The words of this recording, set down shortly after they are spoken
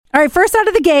All right, first out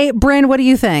of the gate, Bryn, what do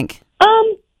you think?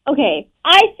 Okay.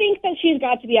 I think that she's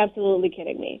got to be absolutely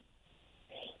kidding me.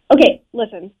 Okay,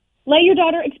 listen. Let your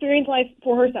daughter experience life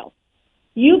for herself.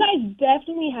 You guys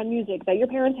definitely had music that your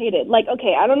parents hated. Like,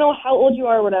 okay, I don't know how old you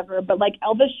are or whatever, but like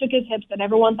Elvis shook his hips and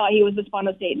everyone thought he was the spawn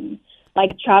of Satan.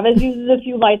 Like Travis uses a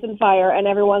few lights and fire and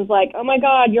everyone's like, oh my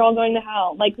God, you're all going to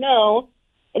hell. Like, no,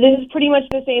 this is pretty much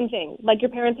the same thing. Like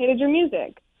your parents hated your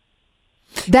music.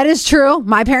 That is true.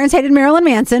 My parents hated Marilyn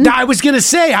Manson. I was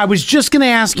just going to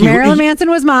ask you. Marilyn Manson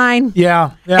was mine.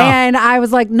 Yeah. And I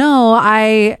was like, no,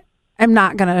 I am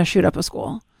not going to shoot up a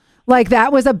school. Like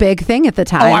that was a big thing at the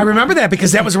time. Oh, I remember that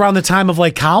because that was around the time of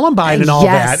like Columbine and all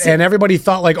that. And everybody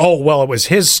thought like, oh, well, it was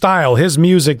his style, his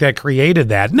music that created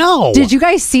that. No. Did you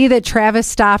guys see that Travis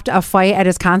stopped a fight at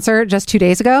his concert just 2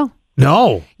 days ago?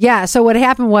 No. Yeah. So what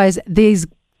happened was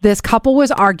this couple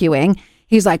was arguing.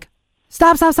 He's like,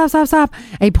 stop. And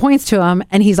he points to him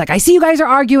and he's like, I see you guys are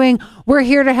arguing. We're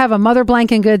here to have a mother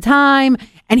blanking good time.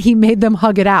 And he made them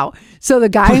hug it out. So the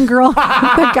guy and girl,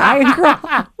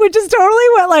 which is totally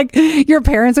what like your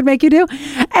parents would make you do.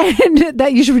 And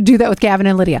that you should do that with Gavin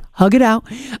and Lydia. Hug it out.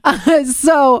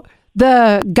 So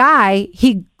the guy,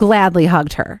 he gladly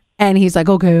hugged her. And he's like,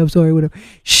 okay, I'm sorry, whatever.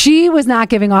 She was not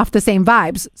giving off the same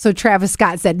vibes. So Travis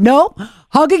Scott said, nope,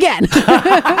 hug again.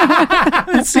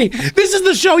 See, this is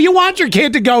the show you want your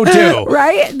kid to go to.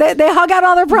 Right? They hug out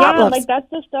all their problems. Yeah, like that's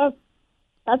the stuff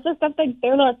that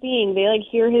they're not seeing. They like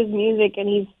hear his music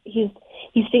and he's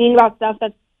singing about stuff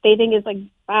that they think is like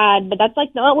bad, but that's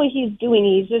like not what he's doing.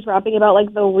 He's just rapping about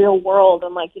like the real world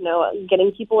and like, you know,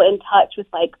 getting people in touch with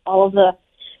like all of the,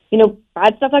 you know,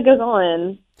 bad stuff that goes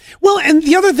on. Well, and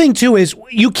the other thing too is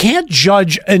you can't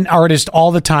judge an artist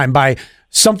all the time by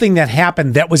something that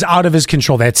happened that was out of his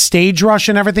control, that stage rush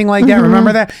and everything like that. Mm-hmm.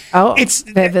 Remember that? Oh, it's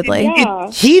vividly.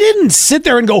 He didn't sit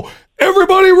there and go,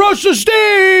 everybody rush the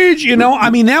stage. You know,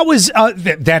 I mean, that was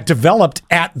that developed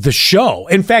at the show.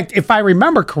 In fact, if I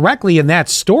remember correctly in that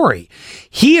story,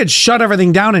 he had shut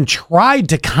everything down and tried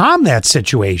to calm that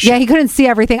situation. Yeah, he couldn't see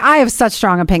everything. I have such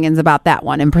strong opinions about that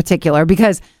one in particular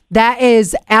because that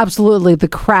is absolutely the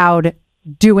crowd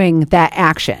doing that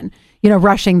action, you know,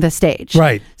 rushing the stage.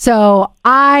 Right. So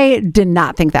I did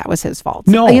not think that was his fault.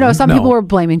 No, you know, some people were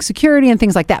blaming security and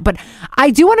things like that. But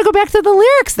I do want to go back to the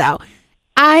lyrics, though.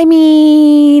 I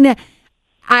mean,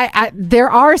 there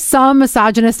are some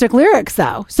misogynistic lyrics,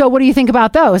 though. So what do you think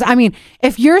about those? I mean,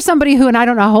 if you're somebody who, and I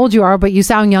don't know how old you are, but you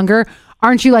sound younger,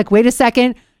 aren't you like, wait a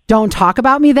second, don't talk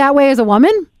about me that way as a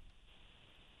woman?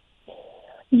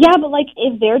 Yeah, but like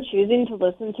if they're choosing to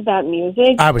listen to that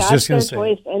music, that's their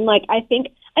choice. And like I think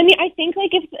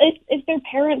like if their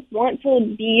parents want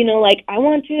to be, you know, like I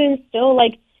want to instill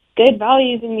like good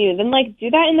values in you, then like do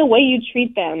that in the way you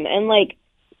treat them. And like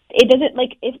it doesn't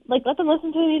like if like let them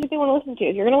listen to the music they want to listen to.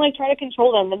 If you're gonna like try to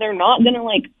control them, then they're not gonna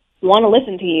like want to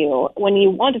listen to you when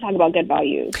you want to talk about good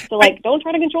values. So like don't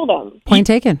try to control them. Point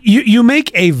taken. You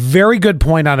make a very good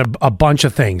point on a bunch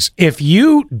of things. If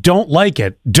you don't like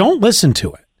it, don't listen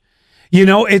to it. You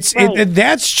know,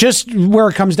 that's just where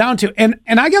it comes down to. And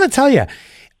I got to tell you,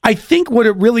 I think what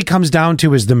it really comes down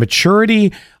to is the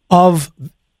maturity of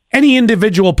any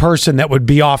individual person that would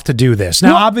be off to do this.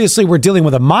 Now, obviously, we're dealing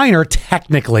with a minor,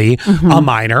 technically a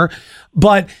minor,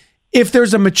 but if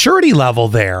there's a maturity level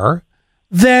there,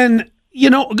 then, you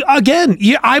know, again,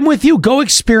 I'm with you. Go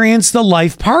experience the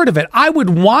life part of it. I would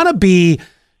want to be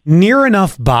near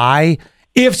enough by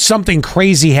if something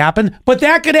crazy happened, but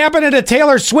that could happen at a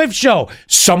Taylor Swift show.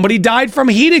 Somebody died from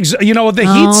heat, heat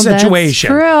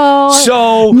situation. That's true.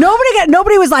 So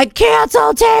nobody was like,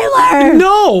 cancel Taylor.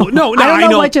 No. I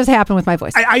don't know what just happened with my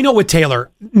voice. I know with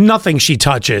Taylor, nothing she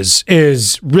touches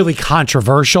is really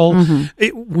controversial.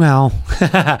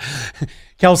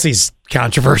 Kelsey's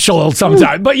controversial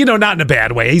sometimes, but, you know, not in a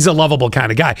bad way. He's a lovable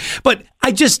kind of guy. But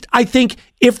I think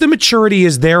if the maturity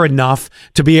is there enough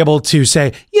to be able to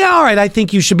say, yeah, all right, I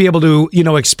think you should be able to, you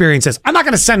know, experience this. I'm not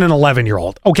going to send an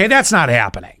 11-year-old. Okay, that's not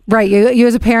happening. Right. You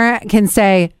as a parent can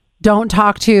say, don't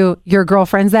talk to your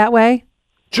girlfriends that way.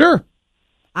 Sure.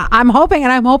 I'm hoping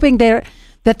that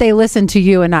they listen to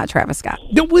you and not Travis Scott.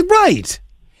 Right.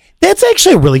 That's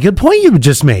actually a really good point you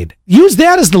just made. Use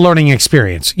that as the learning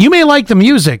experience. You may like the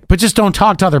music, but just don't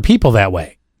talk to other people that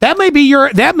way.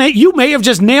 You may have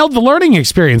just nailed the learning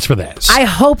experience for this. I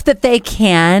hope that they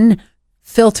can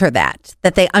filter that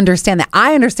they understand that.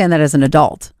 I understand that as an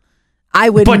adult.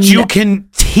 But you can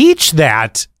teach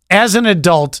that as an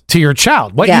adult to your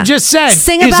child. What you just said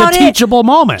Sing is a about it. teachable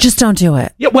moment. Just don't do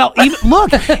it. Yeah, well,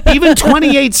 even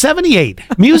 2878.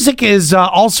 Music is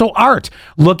also art.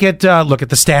 Look at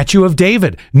the statue of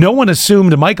David. No one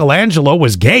assumed Michelangelo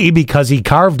was gay because he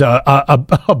carved a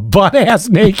butt-ass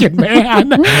naked man.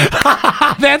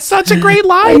 That's such a great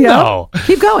line, though.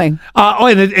 Keep going.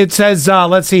 And it says,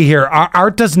 let's see here.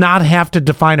 Art does not have to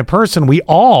define a person. We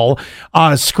all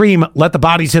scream, "Let the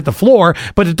bodies hit the floor,"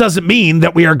 but it doesn't mean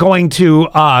that we are going to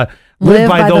live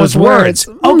by those words.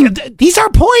 Okay, these are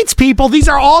points, people. These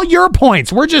are all your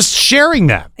points. We're just sharing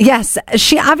them. Yes,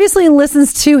 she obviously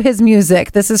listens to his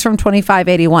music. This is from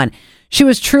 2581. She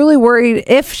was truly worried.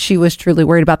 If she was truly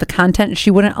worried about the content,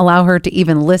 she wouldn't allow her to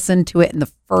even listen to it in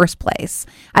the first place.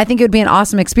 I think it would be an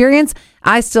awesome experience.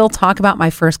 I still talk about my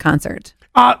first concert.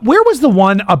 Where was the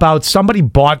one about somebody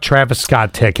bought Travis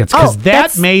Scott tickets? Because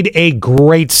that made a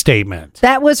great statement.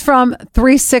 That was from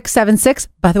 3676.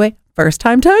 By the way, first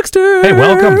time texter. Hey,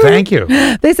 welcome. Thank you.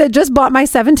 They said, just bought my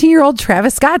 17-year-old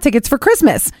Travis Scott tickets for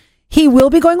Christmas. He will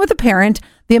be going with a parent.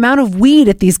 The amount of weed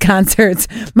at these concerts,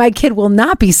 my kid will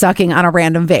not be sucking on a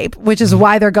random vape, which is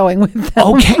why they're going with them.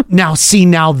 Okay,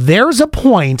 now there's a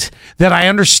point that I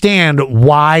understand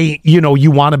why,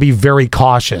 you want to be very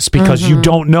cautious because you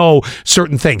don't know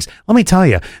certain things. Let me tell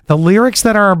you, the lyrics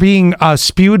that are being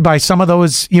spewed by some of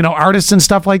those, artists and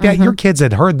stuff like that, your kids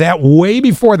had heard that way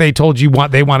before they told you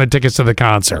they wanted tickets to the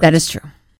concert. That is true.